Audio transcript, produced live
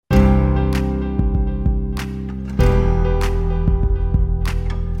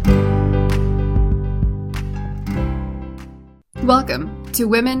Welcome to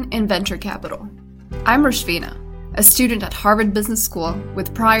Women in Venture Capital. I'm Rashvina, a student at Harvard Business School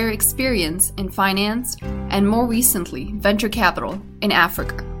with prior experience in finance and more recently venture capital in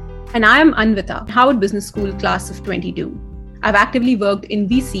Africa. And I am Anvita, Harvard Business School class of 22. I've actively worked in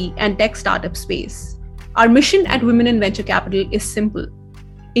VC and tech startup space. Our mission at Women in Venture Capital is simple: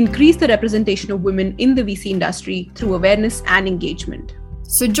 increase the representation of women in the VC industry through awareness and engagement.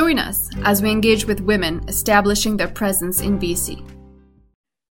 So join us as we engage with women establishing their presence in VC.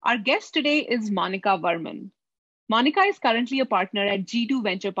 Our guest today is Monica Varman. Monica is currently a partner at G2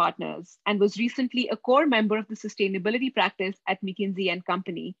 Venture Partners and was recently a core member of the sustainability practice at McKinsey &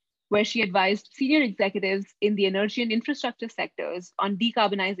 Company, where she advised senior executives in the energy and infrastructure sectors on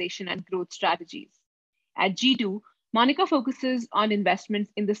decarbonization and growth strategies. At G2, Monica focuses on investments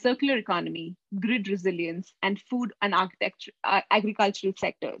in the circular economy, grid resilience, and food and agricultural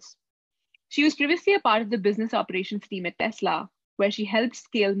sectors. She was previously a part of the business operations team at Tesla, where she helped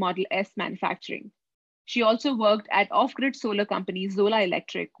scale Model S manufacturing. She also worked at off-grid solar company Zola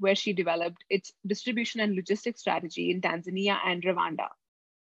Electric, where she developed its distribution and logistics strategy in Tanzania and Rwanda.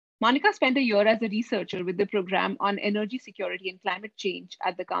 Monica spent a year as a researcher with the program on energy security and climate change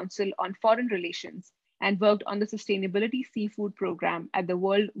at the Council on Foreign Relations and worked on the Sustainability Seafood Program at the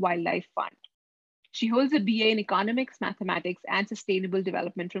World Wildlife Fund. She holds a BA in Economics, Mathematics, and Sustainable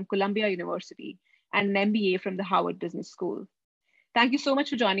Development from Columbia University and an MBA from the Harvard Business School. Thank you so much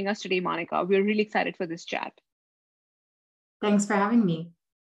for joining us today, Monica. We're really excited for this chat. Thanks for having me.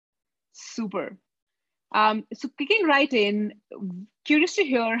 Super. So kicking right in, curious to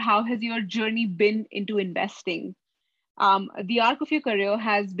hear, how has your journey been into investing? The arc of your career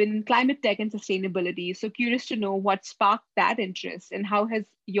has been climate tech and sustainability. So curious to know what sparked that interest and how has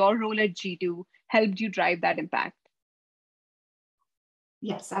your role at G2 helped you drive that impact?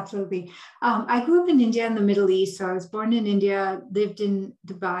 Yes, absolutely. I grew up in India and the Middle East. So I was born in India, lived in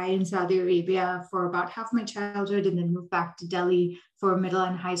Dubai and Saudi Arabia for about half my childhood, and then moved back to Delhi for middle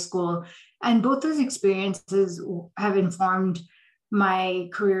and high school. And both those experiences have informed my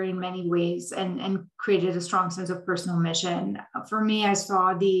career in many ways and created a strong sense of personal mission. For me, I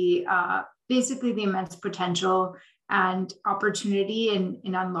saw basically the immense potential and opportunity in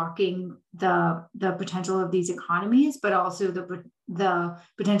unlocking the potential of these economies, but also the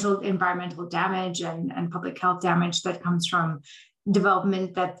potential environmental damage and public health damage that comes from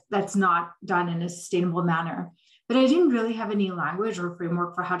development that's not done in a sustainable manner. But I didn't really have any language or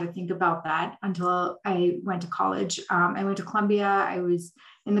framework for how to think about that until I went to college. I went to Columbia. I was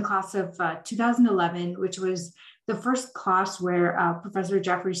in the class of 2011, which was the first class where Professor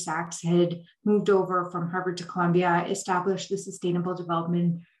Jeffrey Sachs had moved over from Harvard to Columbia, established the Sustainable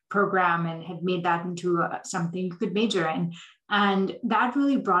Development Program, and had made that into something you could major in. And that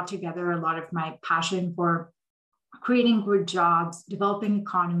really brought together a lot of my passion for creating good jobs, developing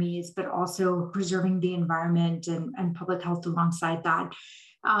economies, but also preserving the environment and public health alongside that.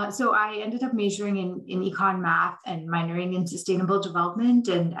 So I ended up majoring in econ math and minoring in sustainable development.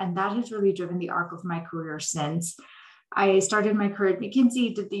 And that has really driven the arc of my career since. I started my career at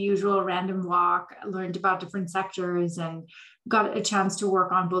McKinsey, did the usual random walk, learned about different sectors, and got a chance to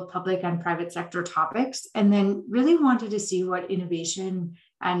work on both public and private sector topics, and then really wanted to see what innovation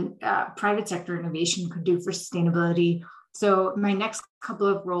and private sector innovation could do for sustainability. So my next couple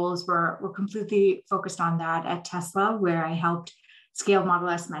of roles were completely focused on that at Tesla, where I helped scale Model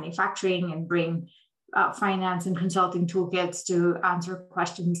S manufacturing and bring finance and consulting toolkits to answer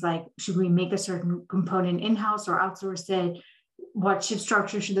questions like, should we make a certain component in-house or outsource it? What shift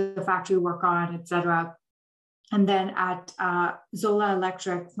structure should the factory work on, et cetera? And then at Zola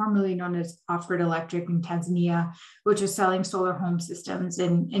Electric, formerly known as Off-Grid Electric in Tanzania, which was selling solar home systems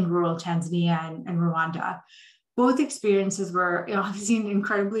in rural Tanzania and Rwanda. Both experiences were obviously in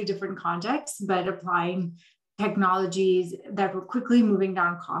incredibly different contexts, but applying technologies that were quickly moving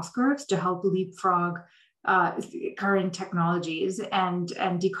down cost curves to help leapfrog current technologies and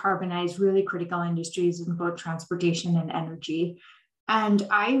decarbonize really critical industries in both transportation and energy. And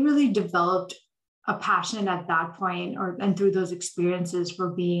I really developed a passion at that point and through those experiences for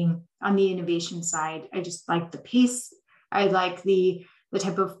being on the innovation side. I just like the pace. I like the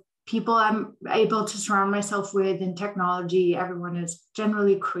type of people I'm able to surround myself with in technology. Everyone is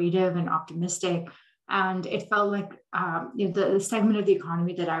generally creative and optimistic. And it felt like the segment of the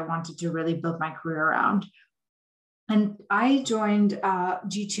economy that I wanted to really build my career around. And I joined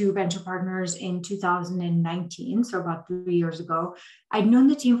G2 Venture Partners in 2019, so about 3 years ago. I'd known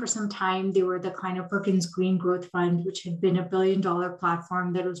the team for some time. They were the Kleiner Perkins Green Growth Fund, which had been a $1 billion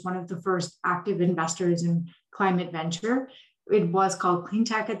platform that was one of the first active investors in climate venture. It was called Clean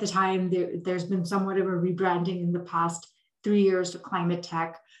Tech at the time. There's been somewhat of a rebranding in the past 3 years to climate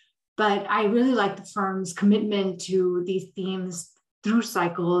tech. But I really like the firm's commitment to these themes through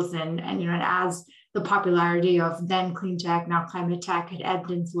cycles, and as the popularity of then clean tech, now climate tech, had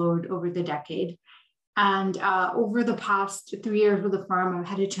ebbed and flowed over the decade. And over the past 3 years with the firm, I've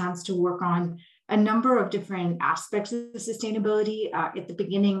had a chance to work on a number of different aspects of sustainability. At the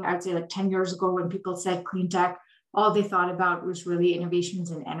beginning, I'd say like 10 years ago, when people said clean tech, all they thought about was really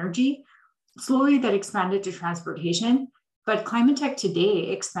innovations in energy. Slowly that expanded to transportation. But climate tech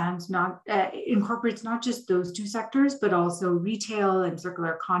today incorporates not just those two sectors, but also retail and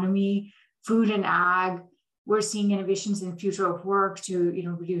circular economy, food and ag. We're seeing innovations in future of work to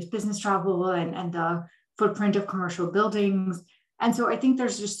reduce business travel and the footprint of commercial buildings. And so I think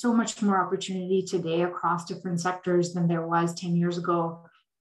there's just so much more opportunity today across different sectors than there was 10 years ago.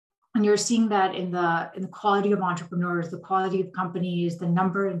 And you're seeing that in the quality of entrepreneurs, the quality of companies, the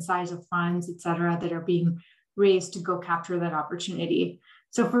number and size of funds, et cetera, that are being raised to go capture that opportunity.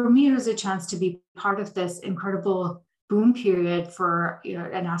 So for me, it was a chance to be part of this incredible boom period for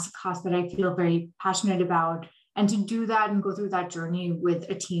an asset class that I feel very passionate about, and to do that and go through that journey with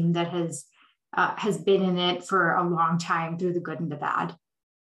a team that has been in it for a long time through the good and the bad.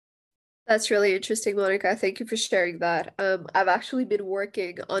 That's really interesting, Monica. Thank you for sharing that. I've actually been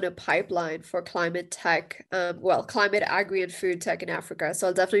working on a pipeline for climate tech, climate, agri, and food tech in Africa. So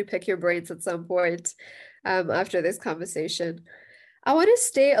I'll definitely pick your brains at some point after this conversation. I want to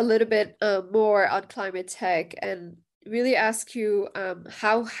stay a little bit more on climate tech and really ask you,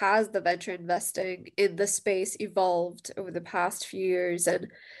 how has the venture investing in the space evolved over the past few years,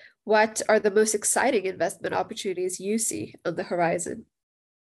 and what are the most exciting investment opportunities you see on the horizon?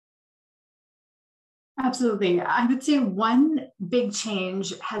 Absolutely. I would say one big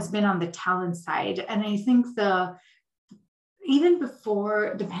change has been on the talent side. And I think even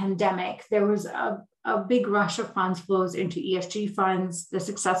before the pandemic, there was a big rush of funds flows into ESG funds. The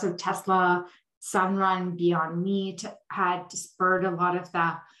success of Tesla, Sunrun, Beyond Meat had spurred a lot of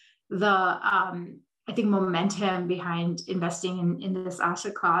I think momentum behind investing in this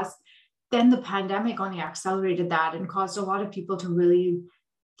asset class. Then the pandemic only accelerated that and caused a lot of people to really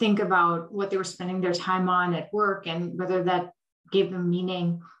think about what they were spending their time on at work and whether that gave them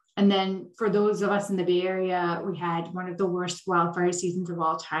meaning. And then for those of us in the Bay Area, we had one of the worst wildfire seasons of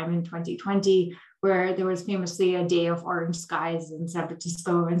all time in 2020, where there was famously a day of orange skies in San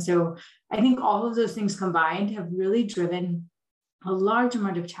Francisco. And so I think all of those things combined have really driven a large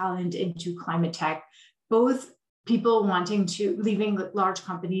amount of talent into climate tech, both people leaving large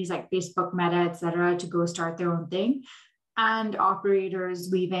companies like Facebook, Meta, et cetera, to go start their own thing, and operators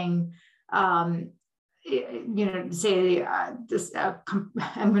leaving, I'm going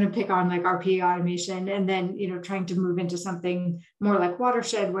to pick on like RPA automation, and then, trying to move into something more like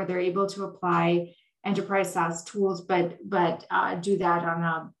Watershed, where they're able to apply enterprise SaaS tools, but do that on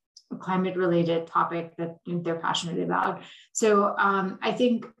a climate related topic that they're passionate about. So I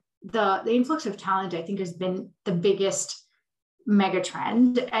think the influx of talent, I think, has been the biggest mega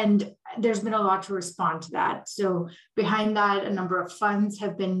trend, and there's been a lot to respond to that. So behind that, a number of funds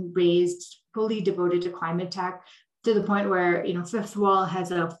have been raised fully devoted to climate tech, to the point where Fifth Wall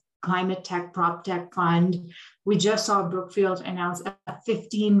has a climate tech prop tech fund. We just saw Brookfield announce a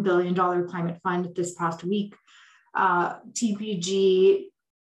 $15 billion climate fund this past week. TPG,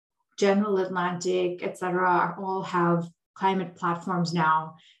 General Atlantic, et cetera, all have climate platforms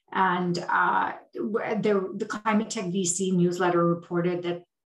now. And the Climate Tech VC newsletter reported that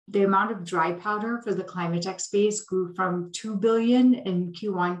the amount of dry powder for the climate tech space grew from $2 billion in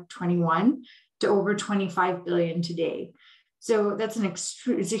Q1 21 to over $25 billion today. So that's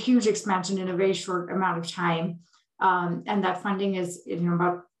it's a huge expansion in a very short amount of time. And that funding is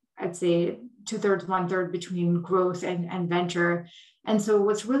about, I'd say, 2/3, 1/3 between growth and venture. And so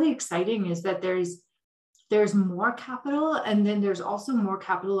what's really exciting is that there's more capital, and then there's also more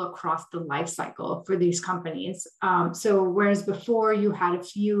capital across the life cycle for these companies. So whereas before you had a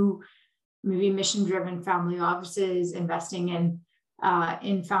few maybe mission-driven family offices investing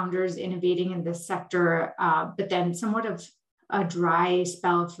in founders innovating in this sector, but then somewhat of a dry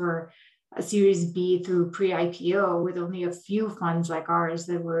spell for a Series B through pre-IPO with only a few funds like ours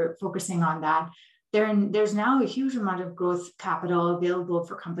that were focusing on that. There's now a huge amount of growth capital available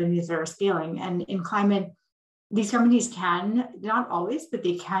for companies that are scaling. And in climate, these companies can, not always, but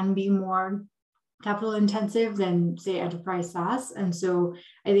they can be more capital intensive than, say, enterprise SaaS. And so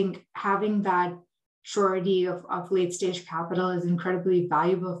I think having that surety of late stage capital is incredibly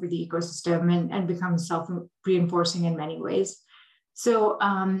valuable for the ecosystem and becomes self-reinforcing in many ways. So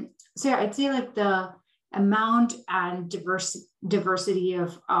yeah, I'd say like the amount and diversity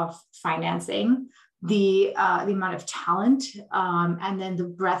of financing, the amount of talent, and then the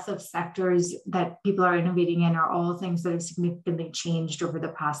breadth of sectors that people are innovating in are all things that have significantly changed over the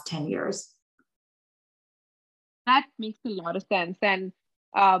past 10 years. That makes a lot of sense. And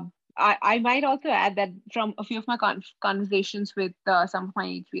I might also add that from a few of my conversations with some of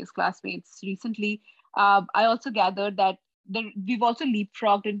my HBS classmates recently, I also gathered that we've also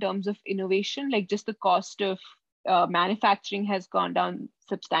leapfrogged in terms of innovation, like just the cost of manufacturing has gone down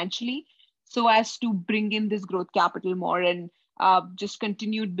substantially, so as to bring in this growth capital more, and just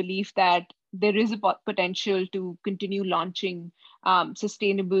continued belief that there is a potential to continue launching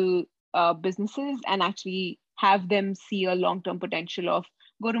sustainable businesses and actually have them see a long-term potential of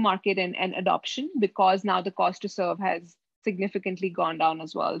go-to-market and adoption, because now the cost to serve has significantly gone down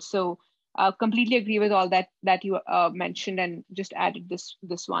as well. So completely agree with all that you mentioned, and just added this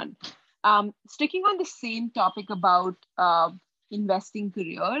one. Sticking on the same topic about investing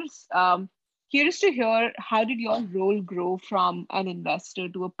careers, curious to hear, how did your role grow from an investor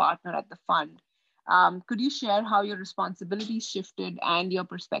to a partner at the fund? Could you share how your responsibilities shifted and your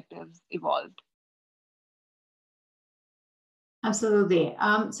perspectives evolved? Absolutely.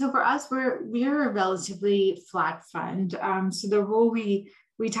 So for us, we're a relatively flat fund. So the role we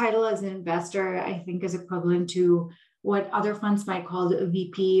title as an investor, I think, is equivalent to what other funds might call a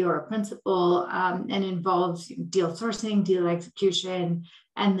VP or a principal, and involves deal sourcing, deal execution,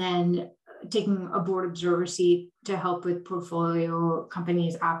 and then taking a board observer seat to help with portfolio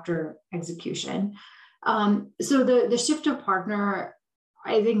companies after execution. So the shift to partner,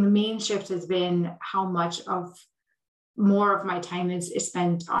 I think the main shift has been how much of more of my time is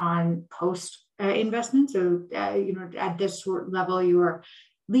spent on post investment. So, at this level, you are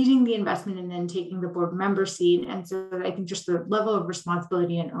leading the investment and then taking the board member seat. And so I think just the level of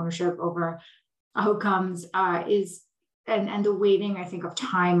responsibility and ownership over outcomes is, and the weighting, I think, of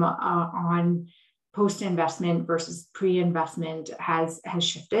time on post-investment versus pre-investment has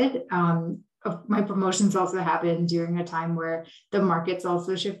shifted. My promotions also happened during a time where the markets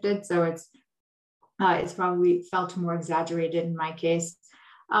also shifted. So it's probably felt more exaggerated in my case.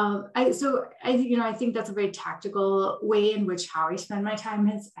 I think that's a very tactical way in which how I spend my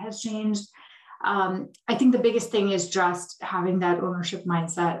time has changed. I think the biggest thing is just having that ownership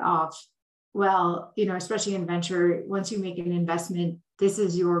mindset of, well, especially in venture, once you make an investment, this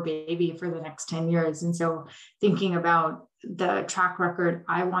is your baby for the next 10 years. And so thinking about the track record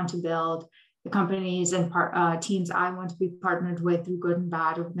I want to build, the companies and teams I want to be partnered with through good and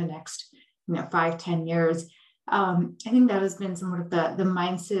bad over the next 5-10 years. I think that has been somewhat of the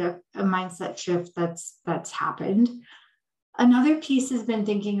mindset shift that's happened. Another piece has been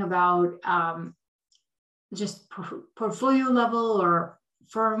thinking about just portfolio level or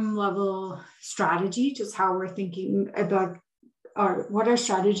firm level strategy, just how we're thinking about what our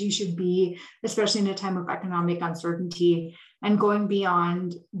strategy should be, especially in a time of economic uncertainty, and going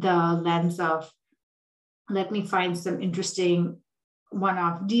beyond the lens of, let me find some interesting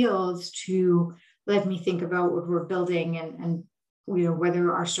one-off deals, to let me think about what we're building and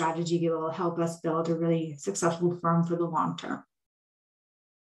whether our strategy will help us build a really successful firm for the long term.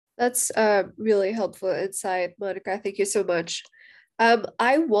 That's a really helpful insight, Monica. Thank you so much.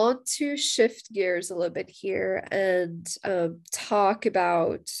 I want to shift gears a little bit here and talk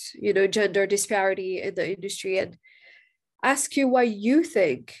about, gender disparity in the industry, and ask you what you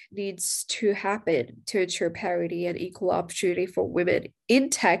think needs to happen to ensure parity and equal opportunity for women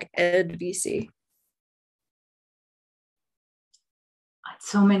in tech and VC.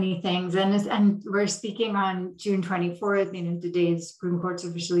 So many things, and we're speaking on June 24th. Today's Supreme Court's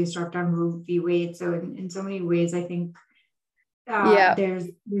officially struck down Roe v. Wade. So in so many ways, I think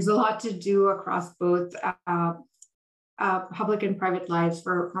there's a lot to do across both public and private lives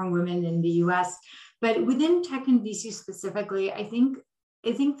for women in the U.S. But within tech and VC specifically, I think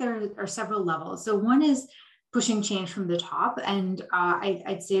there are several levels. So one is pushing change from the top, and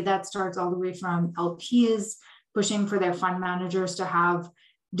I'd say that starts all the way from LPs pushing for their fund managers to have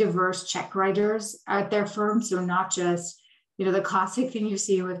diverse check writers at their firm. So not just the classic thing you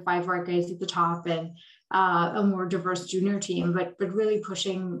see with 5 white guys at the top and a more diverse junior team, but really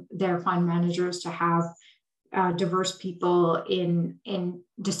pushing their fund managers to have diverse people in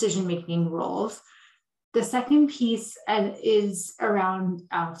decision-making roles. The second piece is around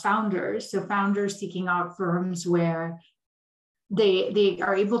founders. So founders seeking out firms where they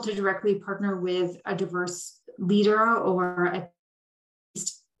are able to directly partner with a diverse leader, or at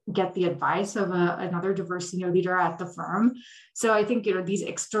least get the advice of another diverse senior leader at the firm. So I think these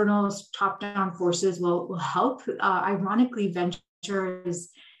external top-down forces will help. Ironically, venture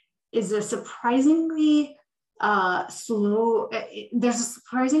is a surprisingly slow. There's a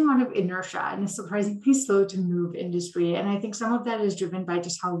surprising amount of inertia and a surprisingly slow to move industry. And I think some of that is driven by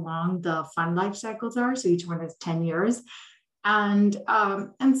just how long the fund life cycles are. So each one is 10 years. And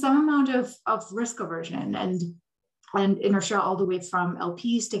some amount of risk aversion and inertia all the way from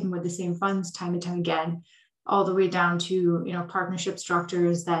LPs sticking with the same funds time and time again, all the way down to partnership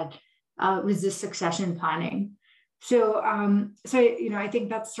structures that resist succession planning. So I think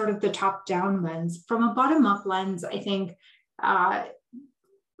that's sort of the top-down lens. From a bottom-up lens, I think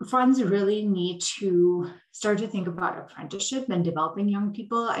funds really need to start to think about apprenticeship and developing young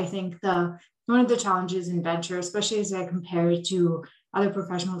people. I think one of the challenges in venture, especially as I compare it to other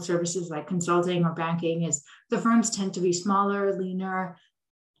professional services like consulting or banking, is the firms tend to be smaller, leaner,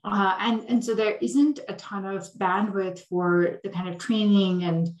 and so there isn't a ton of bandwidth for the kind of training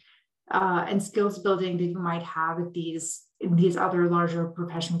and skills building that you might have at these other larger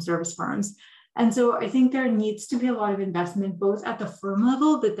professional service firms. And so I think there needs to be a lot of investment, both at the firm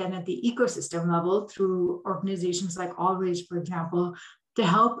level, but then at the ecosystem level through organizations like Allrage, for example, to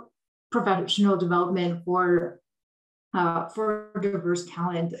help professional development for diverse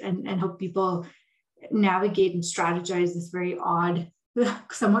talent and help people navigate and strategize this very odd,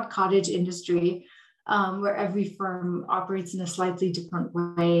 somewhat cottage industry where every firm operates in a slightly different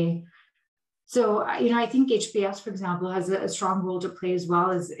way. So, I think HBS, for example, has a strong role to play as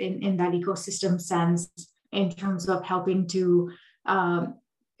well as in that ecosystem sense in terms of helping to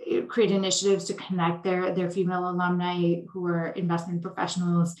create initiatives to connect their female alumni who are investment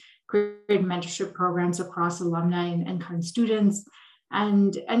professionals, create mentorship programs across alumni and current students.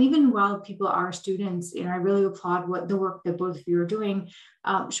 And even while people are students, I really applaud the work that both of you are doing,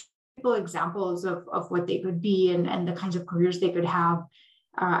 show people examples of what they could be and the kinds of careers they could have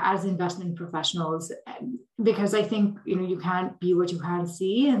as investment professionals, because I think you can't be what you can't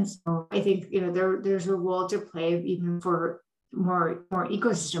see, and so I think there's a role to play even for more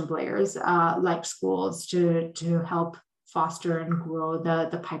ecosystem players like schools to help foster and grow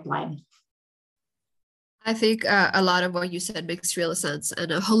the pipeline. I think a lot of what you said makes real sense,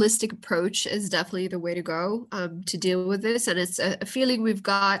 and a holistic approach is definitely the way to go to deal with this. And it's a feeling we've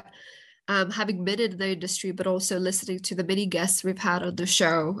got having been in the industry, but also listening to the many guests we've had on the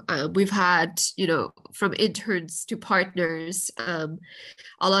show. We've had, from interns to partners, a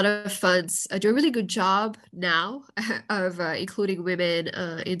lot of funds do a really good job now of including women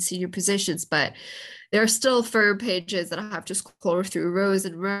in senior positions, but there are still firm pages that I have to scroll through rows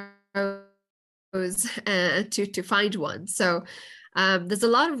and rows to find one. So there's a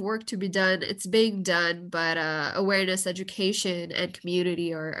lot of work to be done. It's being done, but awareness, education, and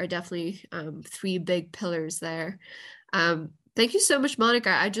community are definitely three big pillars there. Thank you so much,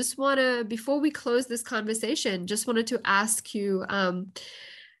 Monica. I just want to, before we close this conversation, just wanted to ask you a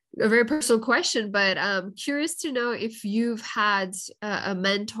very personal question, but curious to know if you've had a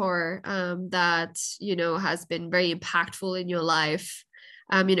mentor that, has been very impactful in your life.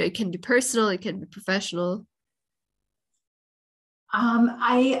 It can be personal, it can be professional.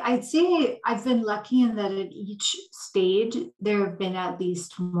 I'd say I've been lucky in that at each stage, there have been at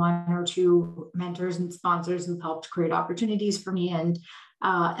least one or two mentors and sponsors who've helped create opportunities for me and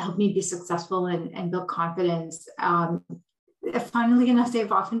helped me be successful and build confidence. Funnily enough,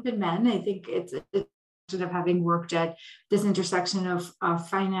 they've often been men. I think it's sort of having worked at this intersection of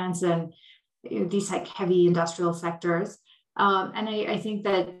finance and these like heavy industrial sectors. And I think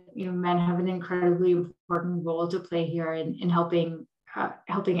that men have an incredibly important role to play here in helping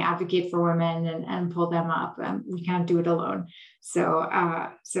advocate for women and pull them up. We can't do it alone. So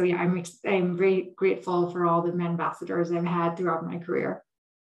yeah, I'm very grateful for all the men ambassadors I've had throughout my career.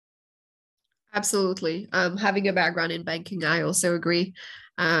 Absolutely. Having a background in banking, I also agree.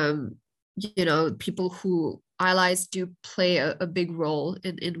 People who allies do play a big role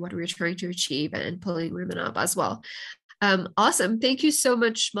in what we're trying to achieve and pulling women up as well. Awesome. Thank you so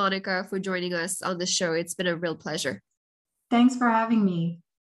much, Monica, for joining us on the show. It's been a real pleasure. Thanks for having me.